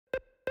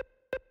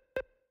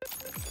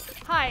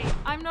Hi,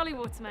 I'm Nolly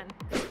Waterman.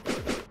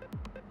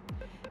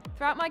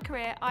 Throughout my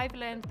career, I've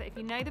learned that if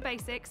you know the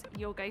basics,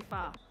 you'll go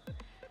far.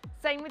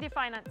 Same with your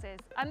finances.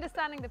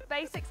 Understanding the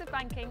basics of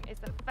banking is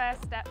the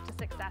first step to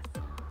success.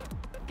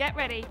 Get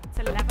ready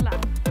to level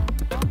up.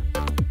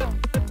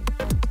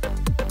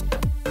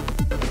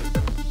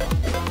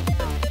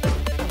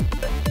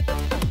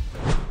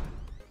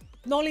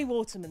 Nolly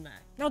Waterman there.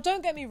 Now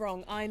don't get me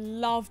wrong, I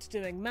loved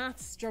doing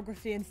maths,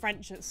 geography and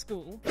French at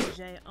school.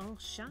 J'ai un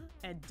chat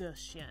et deux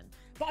chiens.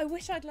 But I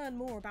wish I'd learned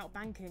more about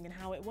banking and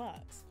how it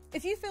works.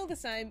 If you feel the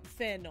same,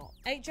 fear not.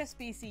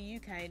 HSBC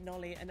UK,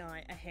 Nolly and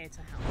I are here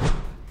to help.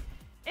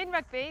 In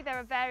rugby, there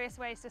are various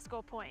ways to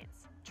score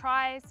points.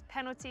 Tries,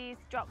 penalties,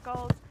 drop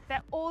goals.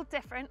 They're all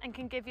different and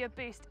can give you a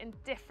boost in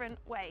different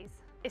ways.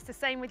 It's the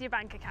same with your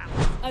bank account.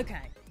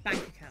 Okay,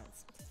 bank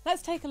accounts.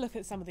 Let's take a look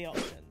at some of the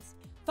options.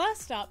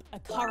 First up, a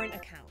current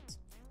account.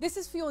 This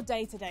is for your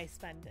day-to-day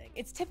spending.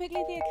 It's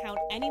typically the account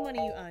any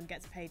money you earn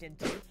gets paid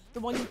into, the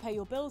one you pay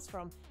your bills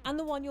from, and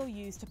the one you'll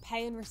use to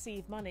pay and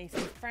receive money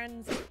from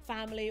friends,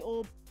 family,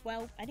 or,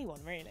 well,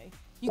 anyone really.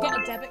 You get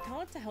a debit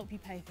card to help you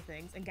pay for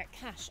things and get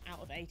cash out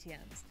of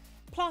ATMs.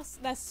 Plus,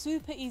 they're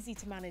super easy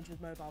to manage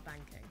with mobile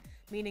banking,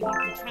 meaning you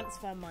can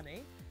transfer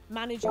money,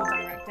 manage your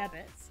direct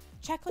debits,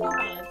 check on your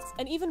balance,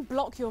 and even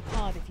block your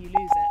card if you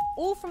lose it,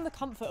 all from the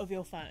comfort of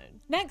your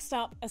phone. Next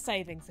up, a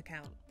savings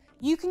account.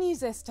 You can use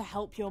this to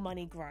help your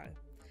money grow.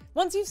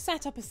 Once you've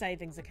set up a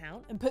savings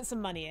account and put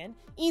some money in,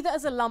 either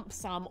as a lump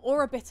sum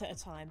or a bit at a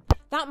time,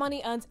 that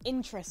money earns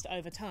interest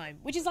over time,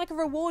 which is like a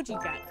reward you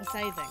get for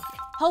saving,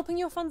 helping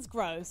your funds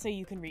grow so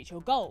you can reach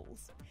your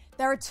goals.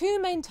 There are two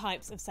main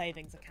types of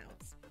savings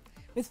accounts.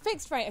 With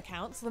fixed rate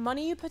accounts, the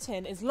money you put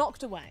in is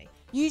locked away,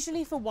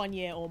 usually for 1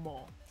 year or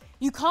more.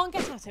 You can't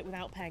get at it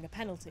without paying a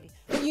penalty,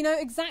 but you know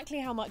exactly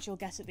how much you'll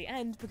get at the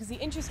end because the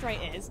interest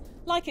rate is,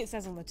 like it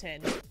says on the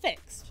tin,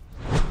 fixed.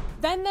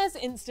 Then there's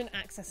instant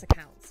access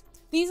accounts.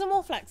 These are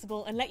more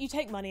flexible and let you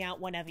take money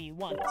out whenever you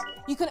want.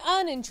 You can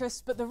earn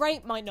interest, but the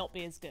rate might not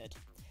be as good.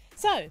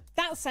 So,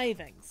 that's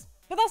savings.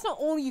 But that's not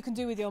all you can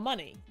do with your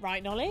money,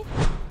 right, Nolly?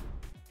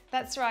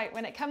 That's right,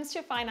 when it comes to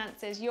your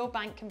finances, your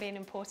bank can be an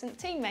important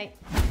teammate.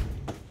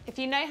 If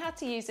you know how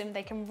to use them,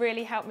 they can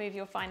really help move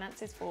your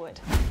finances forward.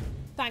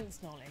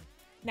 Thanks, Nolly.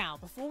 Now,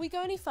 before we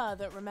go any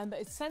further, remember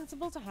it's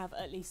sensible to have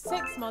at least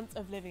 6 months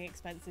of living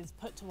expenses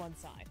put to one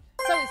side,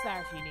 so it's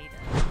there if you need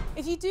it.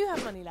 If you do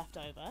have money left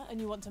over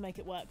and you want to make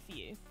it work for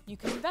you, you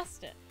can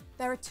invest it.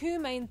 There are two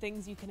main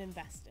things you can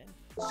invest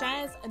in: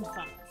 shares and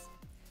funds.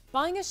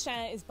 Buying a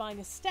share is buying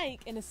a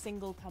stake in a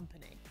single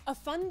company. A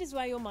fund is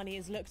where your money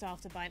is looked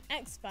after by an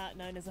expert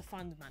known as a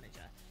fund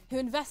manager, who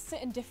invests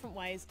it in different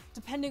ways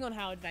depending on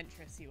how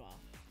adventurous you are.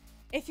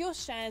 If your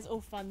shares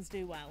or funds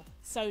do well,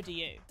 so do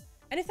you.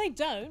 And if they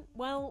don't,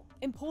 well,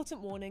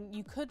 important warning,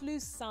 you could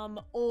lose some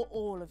or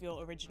all of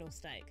your original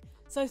stake.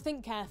 So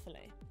think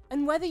carefully.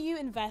 And whether you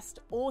invest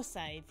or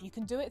save, you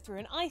can do it through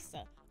an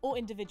ISA or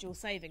individual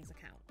savings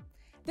account.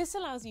 This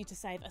allows you to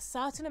save a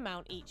certain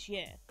amount each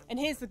year. And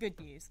here's the good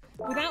news,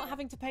 without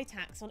having to pay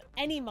tax on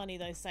any money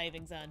those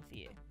savings earn for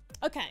you.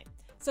 Okay,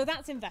 so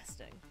that's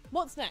investing.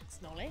 What's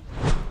next, Nolly?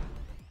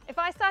 If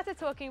I started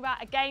talking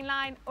about a gain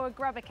line or a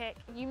grubber kick,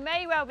 you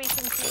may well be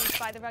confused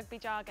by the rugby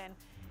jargon.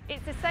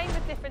 It's the same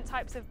with different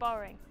types of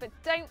borrowing, but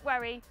don't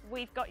worry,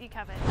 we've got you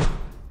covered.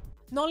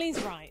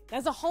 Nolly's right.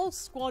 There's a whole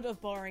squad of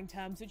borrowing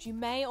terms which you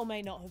may or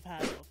may not have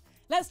heard of.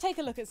 Let's take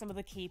a look at some of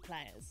the key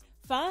players.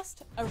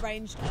 First,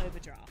 arranged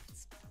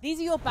overdrafts. These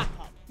are your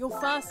backup, your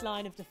first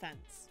line of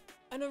defence.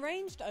 An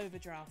arranged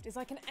overdraft is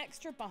like an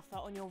extra buffer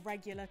on your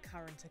regular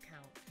current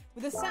account,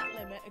 with a set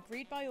limit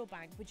agreed by your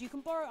bank which you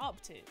can borrow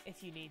up to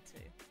if you need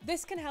to.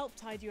 This can help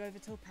tide you over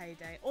till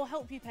payday or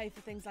help you pay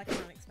for things like an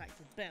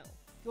unexpected bill.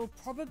 You'll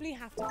probably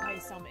have to pay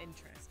some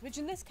interest, which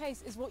in this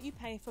case is what you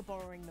pay for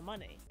borrowing the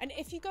money. And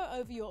if you go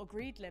over your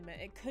agreed limit,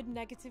 it could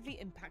negatively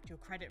impact your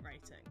credit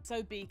rating,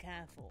 so be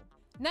careful.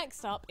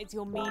 Next up, it's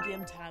your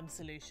medium-term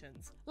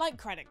solutions, like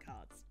credit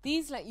cards.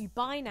 These let you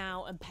buy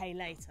now and pay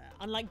later,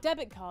 unlike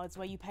debit cards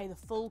where you pay the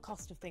full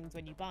cost of things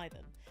when you buy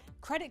them.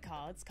 Credit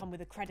cards come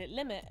with a credit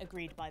limit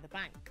agreed by the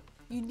bank.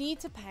 You need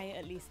to pay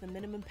at least the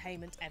minimum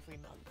payment every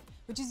month,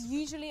 which is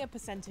usually a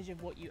percentage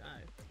of what you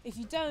owe. If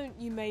you don't,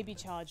 you may be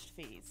charged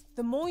fees.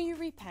 The more you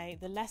repay,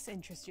 the less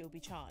interest you'll be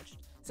charged.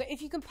 So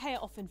if you can pay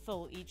it off in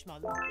full each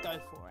month, go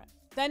for it.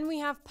 Then we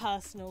have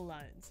personal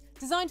loans,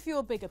 designed for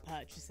your bigger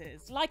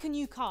purchases, like a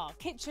new car,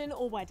 kitchen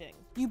or wedding.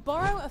 You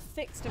borrow a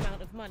fixed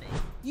amount of money,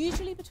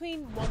 usually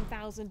between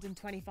 £1,000 and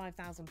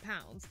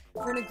 £25,000,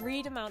 for an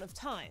agreed amount of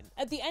time,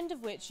 at the end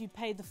of which you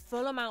pay the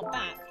full amount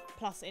back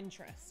plus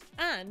interest.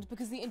 And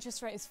because the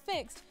interest rate is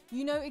fixed,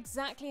 you know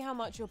exactly how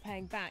much you're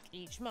paying back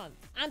each month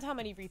and how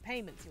many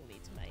repayments you'll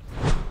need to make.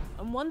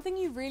 And one thing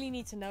you really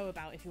need to know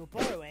about if you're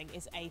borrowing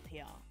is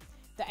APR.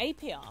 The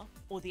APR,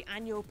 or the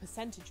annual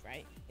percentage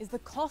rate, is the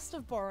cost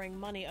of borrowing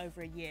money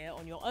over a year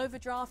on your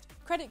overdraft,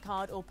 credit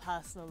card or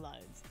personal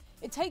loans.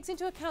 It takes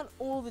into account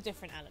all the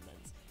different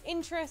elements: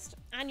 interest,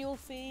 annual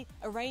fee,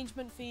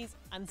 arrangement fees,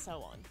 and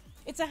so on.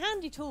 It's a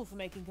handy tool for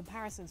making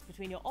comparisons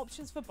between your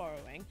options for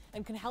borrowing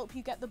and can help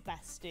you get the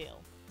best deal.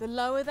 The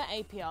lower the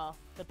APR,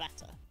 the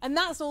better. And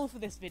that's all for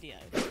this video.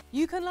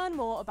 You can learn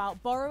more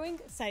about borrowing,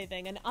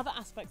 saving and other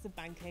aspects of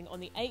banking on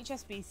the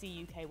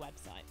HSBC UK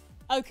website.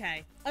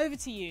 Okay, over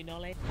to you,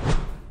 Nolly.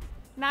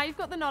 Now you've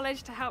got the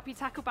knowledge to help you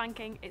tackle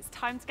banking, it's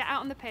time to get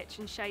out on the pitch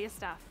and show your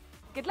stuff.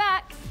 Good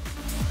luck!